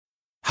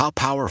How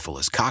powerful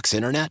is Cox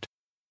Internet?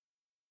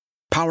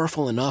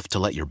 Powerful enough to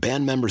let your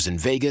band members in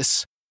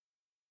Vegas,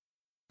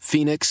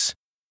 Phoenix,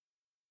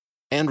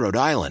 and Rhode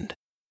Island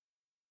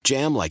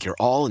jam like you're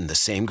all in the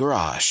same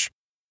garage.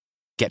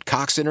 Get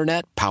Cox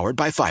Internet powered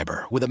by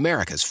fiber with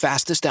America's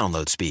fastest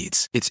download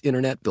speeds. It's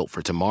internet built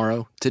for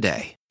tomorrow,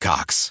 today.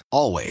 Cox,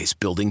 always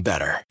building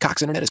better.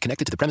 Cox Internet is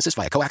connected to the premises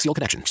via coaxial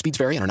connection. Speeds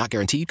vary and are not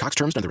guaranteed. Cox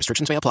terms and other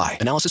restrictions may apply.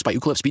 Analysis by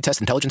Ookla Speed Test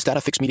Intelligence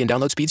Data. Fixed median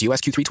download speeds. US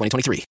Q3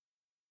 2023.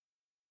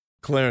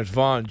 Clarence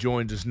Vaughn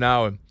joins us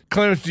now. And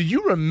Clarence, do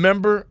you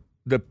remember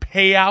the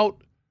payout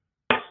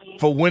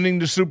for winning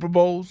the Super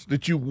Bowls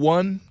that you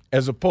won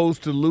as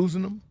opposed to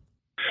losing them?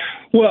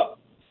 Well,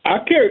 I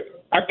can't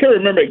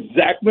remember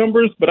exact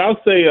numbers, but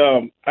I'll say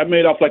I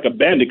made off like a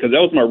bandit because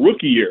that was my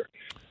rookie year,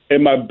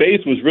 and my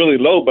base was really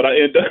low, but I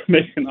ended up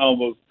making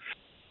almost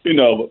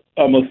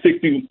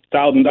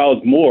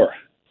 $60,000 more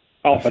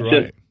off of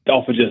just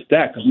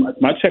that. Cause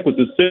my check was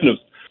incentives,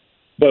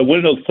 but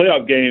winning those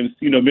playoff games,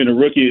 being a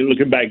rookie,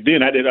 looking back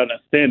then, I didn't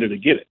understand it to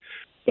get it,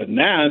 but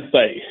now it's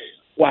like,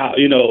 wow,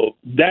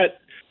 that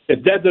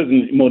if that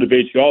doesn't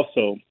motivate you,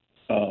 also,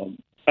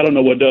 I don't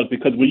know what does,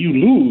 because when you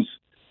lose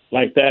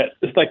like that,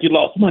 it's like you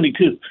lost money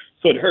too,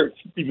 so it hurts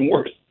even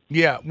worse.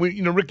 Yeah,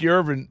 Ricky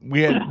Irvin,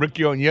 we had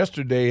Ricky on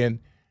yesterday, and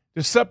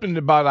there's something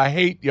about I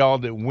hate y'all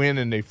that win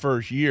in their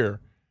first year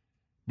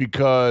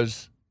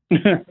because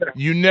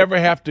you never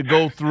have to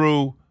go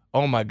through,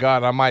 oh, my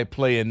God, I might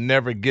play and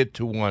never get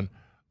to one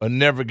or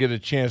never get a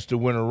chance to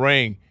win a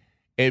ring.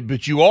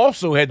 But you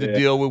also had to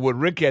deal with what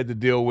Rick had to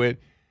deal with,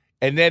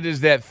 and that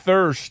is that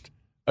thirst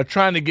of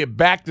trying to get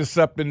back to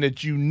something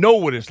that you know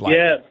what it's like.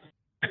 Yeah.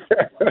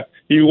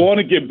 You want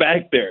to get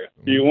back there.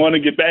 You want to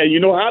get back. You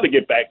know how to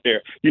get back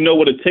there. You know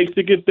what it takes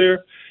to get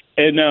there.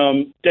 And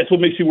that's what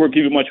makes you work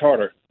even much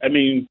harder. I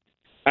mean,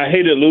 I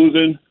hated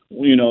losing,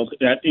 we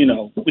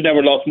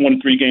never lost more than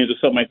 3 games or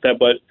something like that,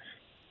 but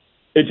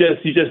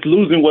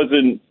losing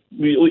wasn't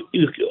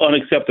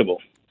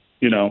unacceptable,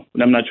 and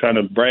I'm not trying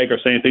to brag or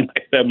say anything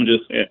like that. I'm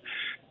just saying,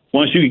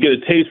 once you get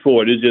a taste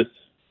for it, it's just,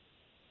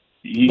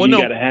 you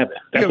got to have it.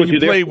 That's what you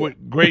play with.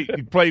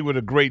 You play with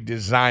a great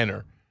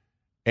designer.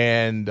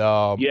 And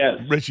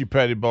Richie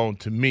Pettibone,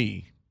 to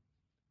me,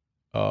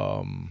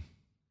 I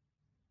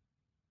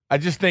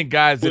just think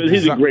guys,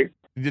 the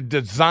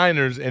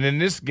designers, and in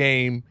this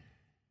game,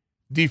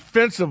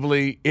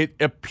 defensively, it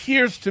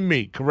appears to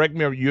me, correct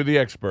me, you're the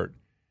expert,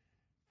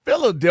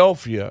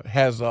 Philadelphia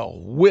has a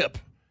whip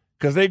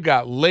because they've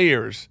got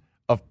layers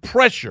of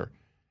pressure.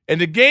 And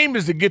the game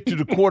is to get to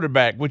the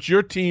quarterback, which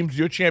your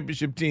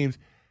championship teams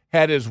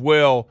had as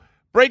well.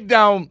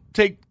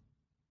 Take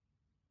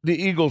the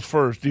Eagles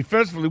first.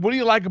 Defensively, what do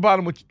you like about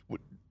them? What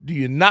do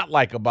you not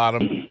like about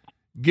them?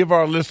 Give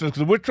our listeners,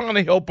 because we're trying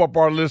to help up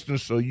our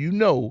listeners so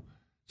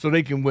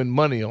they can win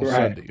money on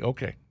Sunday.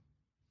 Okay.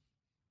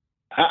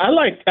 I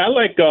like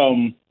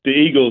the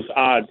Eagles'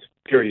 odds,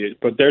 period.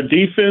 But their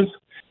defense,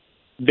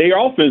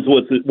 their offense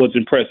was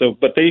impressive.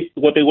 But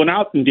what they went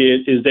out and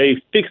did is they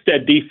fixed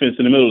that defense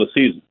in the middle of the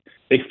season.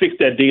 They fixed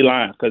that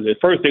D-line because at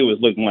first they was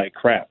looking like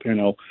crap,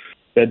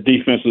 That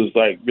defense was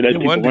like they're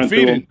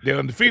undefeated. They're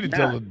undefeated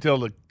till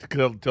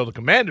the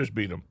Commanders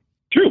beat them.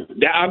 True.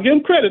 I'll give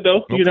them credit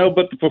though,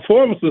 but the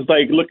performance was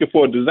like looking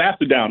for a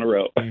disaster down the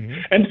road.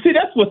 Mm-hmm. And see,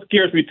 that's what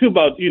scares me too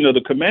about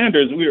the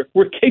Commanders.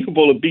 We're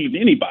capable of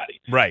beating anybody,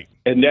 right?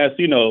 And that's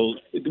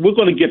we're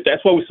going to get.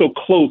 That's why we're so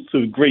close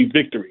to a great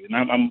victory. And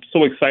I'm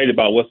so excited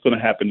about what's going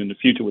to happen in the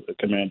future with the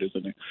Commanders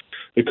and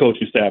the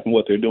coaching staff and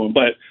what they're doing.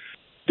 But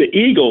the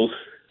Eagles,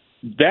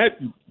 that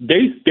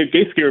they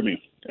scare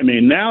me. I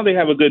mean, now they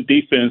have a good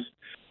defense,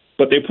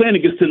 but they're playing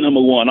against the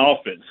number one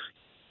offense,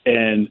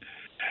 and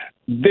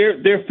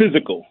they're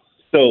physical.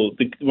 So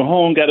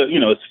Mahomes got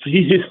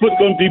his foot's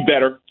going to be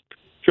better.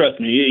 Trust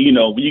me.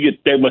 When you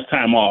get that much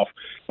time off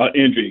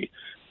injury,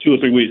 2 or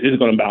 3 weeks, he's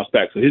going to bounce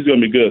back. So he's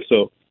going to be good.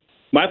 So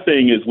my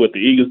thing is with the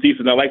Eagles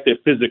defense, I like their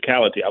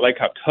physicality. I like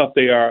how tough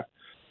they are.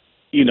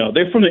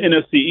 They're from the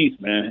NFC East,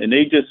 man, and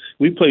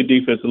we play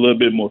defense a little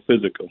bit more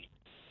physical.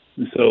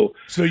 So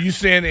you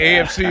saying the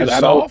AFC is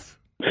soft?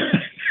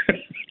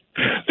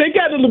 They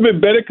got a little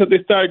bit better because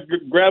they started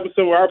grabbing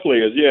some of our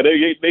players. Yeah,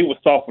 they were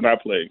soft when I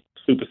played,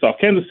 super soft.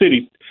 Kansas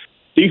City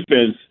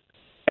defense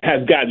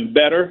has gotten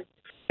better,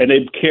 and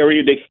they've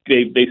carried.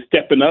 They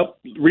stepping up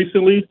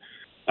recently,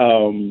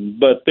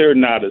 but they're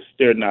not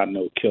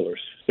no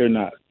killers. They're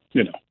not.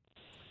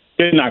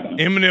 They're not going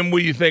to. Eminem,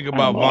 what do you think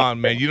about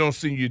Vaughn, man? You don't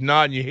see you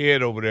nodding your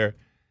head over there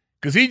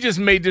because he just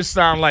made this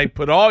sound like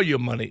put all your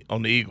money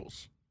on the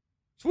Eagles.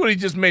 That's what he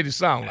just made it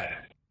sound like.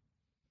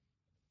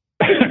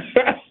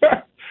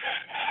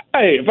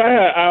 Hey,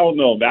 I don't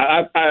know,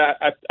 man.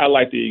 I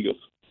like the Eagles.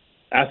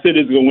 I said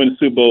it's going to win the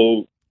Super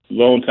Bowl a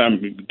long time,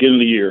 beginning of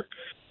the year,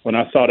 when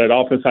I saw that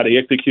offense, how they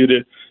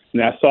executed,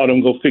 and I saw them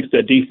go fix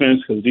that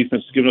defense because the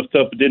defense was giving them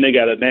stuff, but then they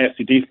got a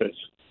nasty defense.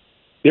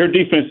 Their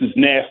defense is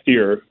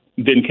nastier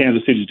than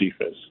Kansas City's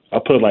defense.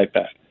 I'll put it like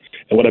that.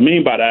 And what I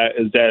mean by that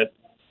is that,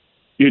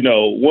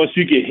 once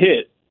you get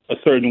hit, a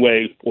certain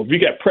way, or if you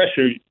got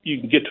pressure, you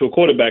can get to a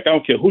quarterback. I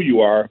don't care who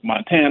you are,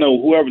 Montana,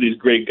 whoever these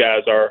great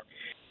guys are.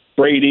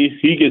 Brady,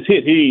 he gets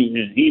hit.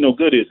 He ain't no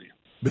good, is he?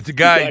 But the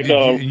guy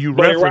like, you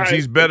reference,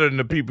 he's better than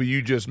the people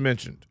you just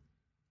mentioned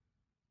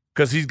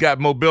because he's got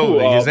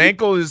mobility. His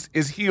ankle is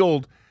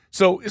healed,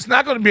 so it's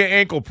not going to be an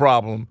ankle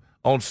problem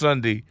on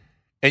Sunday.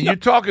 And you're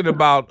talking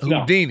about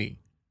Houdini.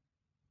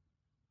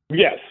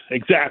 Yes,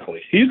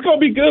 exactly. He's going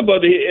to be good, but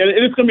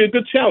it's going to be a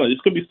good challenge.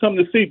 It's going to be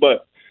something to see,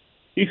 but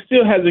he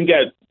still hasn't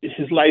got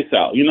his lights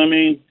out. You know what I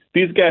mean?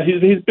 These guys,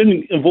 he's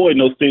been avoiding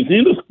those things. He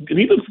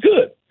looks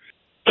good.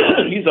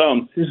 He's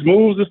his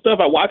moves and stuff.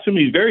 I watch him.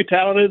 He's very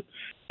talented,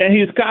 and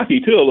he's cocky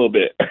too a little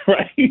bit.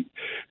 Right?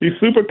 He's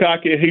super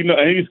cocky. And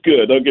he's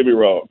good. Don't get me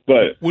wrong.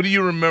 But what do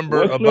you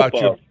remember about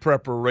your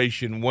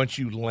preparation once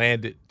you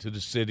landed to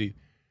the city?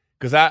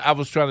 Because I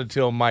was trying to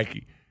tell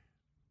Mikey,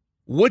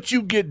 what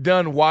you get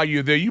done while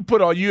you're there, you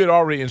had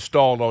already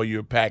installed all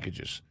your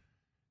packages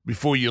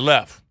before you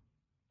left.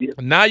 Yep.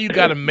 Now you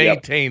got to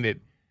maintain it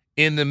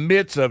in the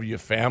midst of your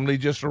family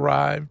just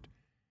arrived.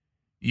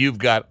 You've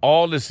got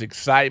all this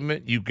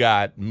excitement. You've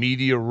got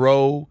media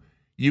row.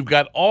 You've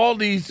got all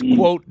these,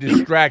 quote,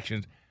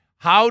 distractions.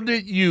 How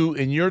did you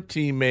and your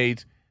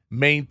teammates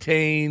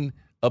maintain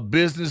a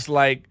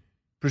business-like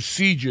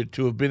procedure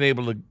to have been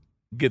able to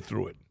get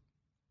through it?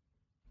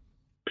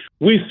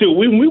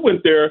 When we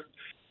went there,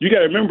 you got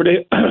to remember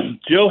that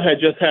Joe had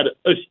just had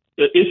an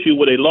issue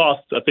where they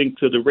lost, I think,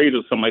 to the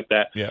Raiders or something like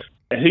that. Yeah.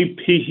 And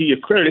he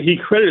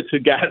credited to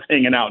guys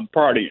hanging out and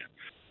partying.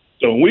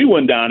 So when we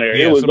went down there,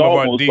 it was some of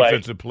our almost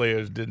defensive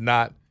players did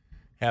not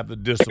have the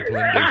discipline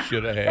they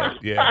should have had.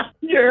 Yeah.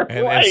 Yeah,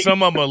 and, right. and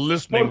some of them are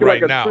listening Spoken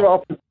right like now. True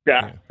offensive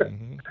guy. Yeah.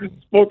 Mm-hmm.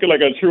 Spoken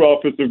like a true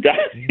offensive guy.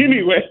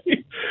 Anyway,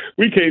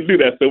 we can't do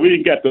that, so we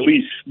ain't got the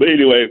leash. But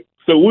anyway,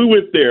 so we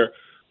went there.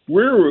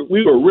 We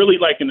were really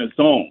like in the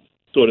zone,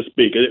 so to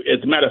speak.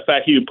 As a matter of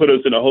fact, he would put us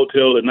in a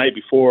hotel the night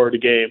before the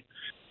game.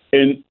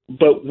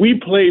 But we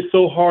played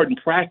so hard in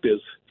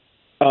practice,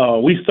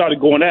 we started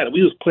going at it.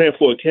 We was playing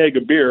for a keg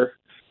of beer,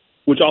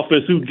 which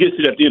offense who gets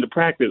it at the end of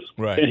practice.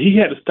 Right. And he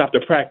had to stop the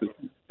practice.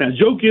 Now,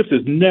 Joe Gibbs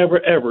has never,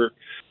 ever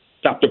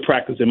stopped the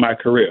practice in my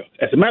career.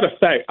 As a matter of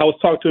fact, I was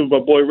talking to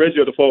my boy Reggie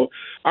on the phone.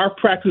 Our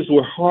practices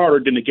were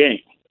harder than the game.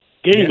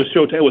 Game was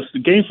showtime. The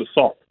games were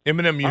soft.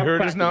 Eminem, you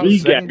heard us now? The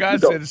second guy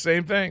said the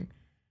same thing.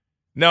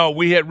 No,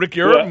 we had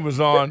Ricky Irvin was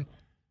on,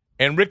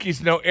 and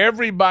Ricky's,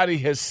 everybody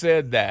has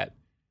said that.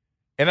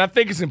 And I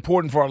think it's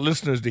important for our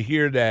listeners to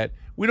hear that.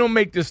 We don't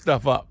make this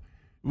stuff up.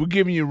 We're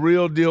giving you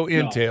real deal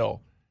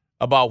intel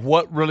about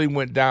what really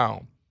went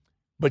down.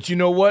 But you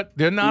know what?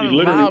 They're not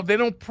allowed. They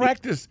don't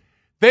practice.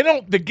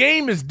 The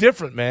game is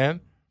different,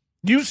 man.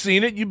 You've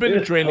seen it. You've been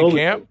to training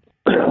camp.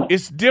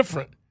 It's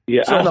different.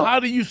 Yeah, so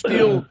how do you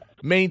still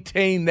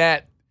maintain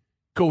that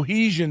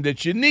cohesion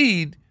that you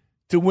need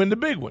to win the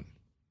big one?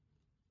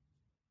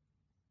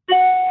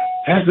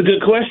 That's a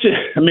good question.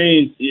 I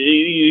mean,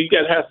 you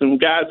got to have some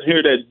guys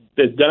here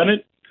that done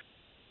it,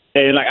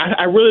 and like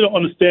I really don't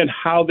understand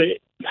how they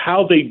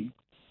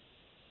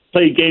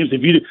play games.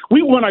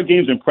 We won our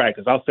games in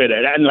practice, I'll say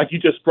that. And like you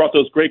just brought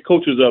those great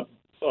coaches up,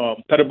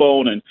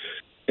 Pettibone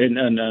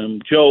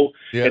and Joe,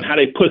 and how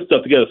they put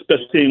stuff together,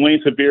 special team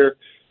Wayne Severe.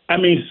 I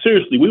mean,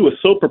 seriously, we were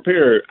so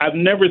prepared. I've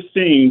never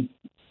seen.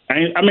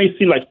 I may have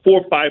seen like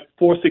 4, 5,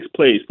 6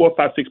 plays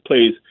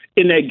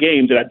in that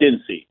game that I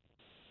didn't see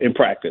in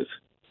practice.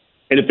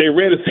 And if they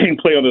ran the same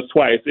play on us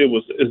twice,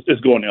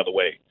 it's going the other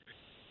way.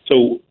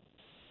 So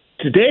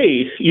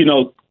today,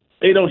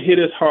 they don't hit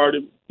as hard,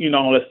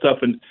 all that stuff.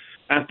 And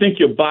I think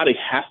your body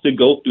has to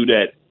go through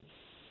that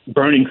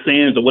burning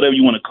sands or whatever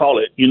you want to call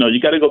it. You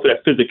got to go through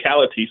that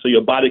physicality so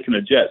your body can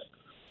adjust.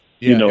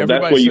 Yeah,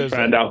 that's where you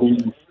find out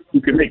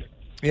who can make it.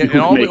 Yeah,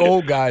 and all the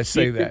old guys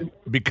say that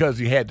because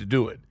you had to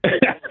do it.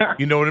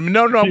 You know what I mean?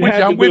 No,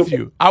 I'm with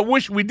you. I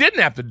wish we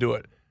didn't have to do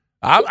it.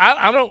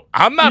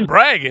 I'm not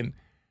bragging.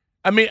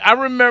 I mean, I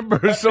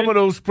remember some of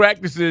those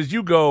practices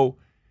you go,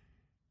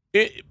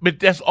 but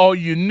that's all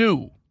you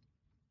knew.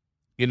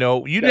 You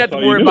didn't have to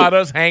worry about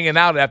us hanging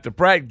out after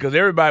practice because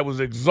everybody was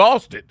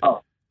exhausted.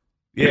 Oh.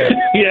 Yeah.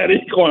 Yeah, they're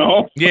going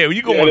home. Yeah,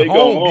 you're going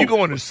home. You're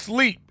going to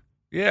sleep.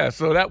 Yeah,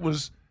 so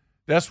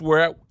that's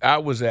where I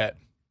was at.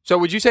 So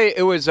would you say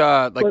it was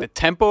like the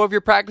tempo of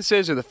your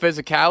practices or the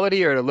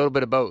physicality or a little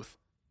bit of both?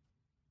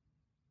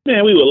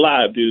 Man, we were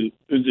live, dude.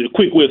 It was a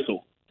quick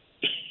whistle.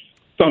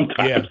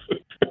 Sometimes. Yeah.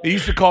 They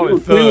used to call it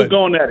thud. We were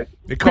going at it.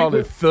 They called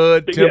it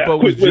thud. Tempo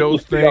was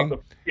Joe's thing.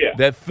 Yeah.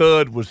 That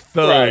thud was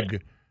thug.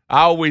 Right.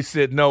 I always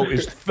said, no,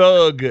 it's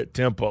thug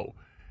tempo.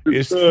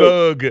 It's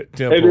thug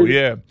tempo,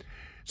 yeah.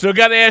 So I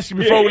got to ask you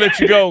before we let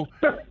you go,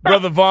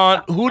 Brother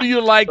Vaughn, who do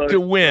you like to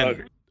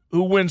win?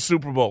 Who wins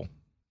Super Bowl?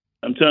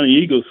 I'm telling you,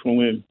 Eagles will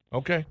win.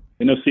 Okay.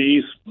 NFC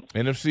East.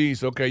 NFC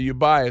East. Okay, you're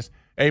biased.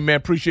 Hey, man,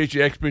 appreciate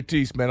your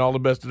expertise, man. All the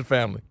best to the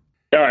family.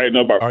 All right,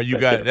 no problem. All right, you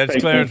got it. That's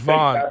Clarence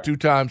Vaughn,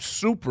 2-time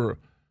Super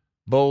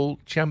Bowl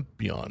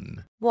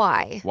champion.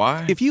 Why?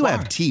 Why? If you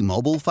have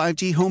T-Mobile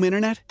 5G home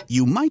internet,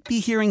 you might be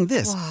hearing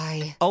this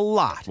Why? a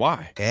lot.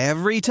 Why?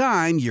 Every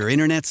time your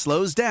internet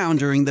slows down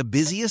during the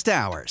busiest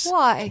hours.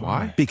 Why?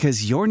 Why?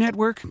 Because your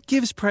network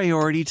gives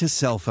priority to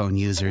cell phone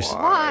users.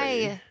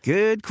 Why?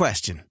 Good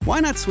question.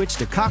 Why not switch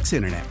to Cox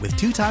Internet with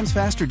 2 times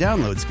faster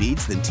download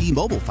speeds than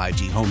T-Mobile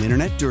 5G home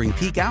internet during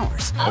peak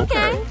hours?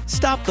 Okay.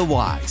 Stop the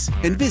whys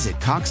and visit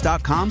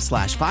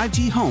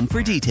cox.com/5G home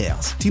for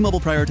details. T-Mobile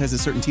prioritizes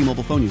certain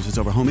T-Mobile phone users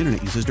over home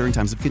internet users during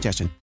times of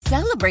congestion.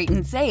 Celebrate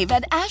and save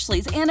at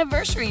Ashley's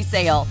Anniversary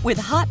Sale. With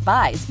Hot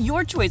Buys,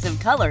 your choice of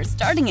colors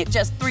starting at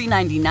just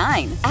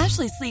 $3.99.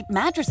 Ashley Sleep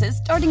mattresses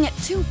starting at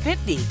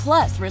 $2.50.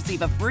 Plus,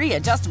 receive a free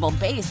adjustable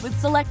base with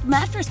select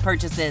mattress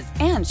purchases.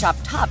 And shop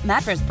top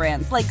mattress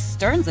brands like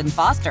Stearns &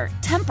 Foster,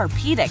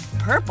 Tempur-Pedic,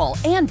 Purple,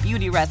 and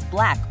Beautyrest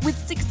Black with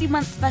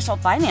 60-month special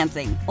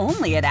financing.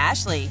 Only at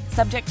Ashley.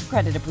 Subject to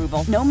credit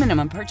approval. No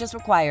minimum purchase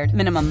required.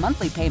 Minimum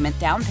monthly payment,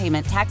 down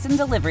payment, tax, and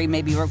delivery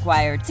may be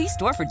required. See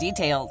store for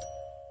details.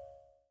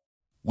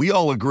 We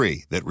all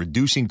agree that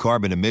reducing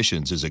carbon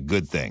emissions is a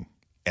good thing.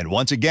 And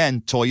once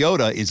again,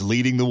 Toyota is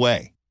leading the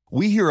way.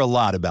 We hear a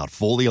lot about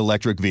fully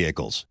electric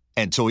vehicles,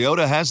 and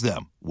Toyota has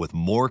them, with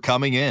more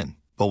coming in.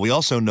 But we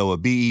also know a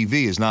BEV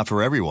is not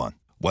for everyone,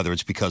 whether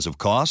it's because of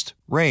cost,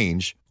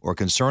 range, or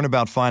concern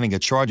about finding a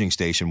charging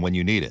station when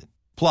you need it.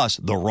 Plus,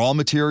 the raw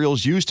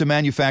materials used to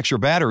manufacture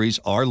batteries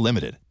are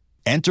limited.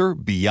 Enter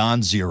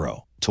Beyond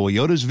Zero,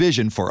 Toyota's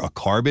vision for a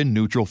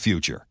carbon-neutral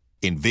future.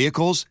 In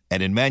vehicles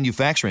and in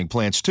manufacturing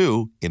plants,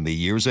 too, in the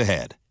years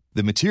ahead.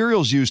 The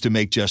materials used to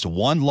make just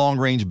one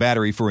long-range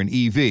battery for an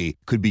EV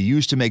could be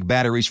used to make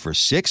batteries for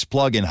 6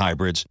 plug-in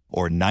hybrids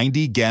or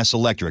 90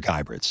 gas-electric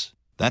hybrids.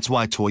 That's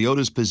why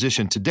Toyota's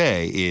position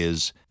today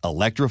is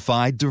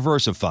electrified,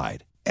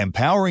 diversified,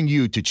 empowering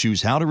you to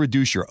choose how to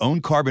reduce your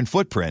own carbon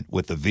footprint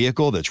with the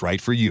vehicle that's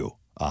right for you,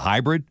 a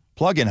hybrid,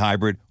 plug-in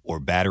hybrid, or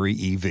battery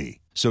EV.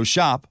 So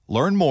shop,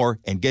 learn more,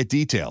 and get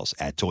details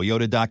at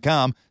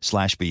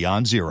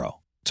toyota.com/beyond zero.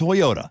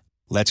 Toyota,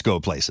 let's go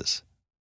places.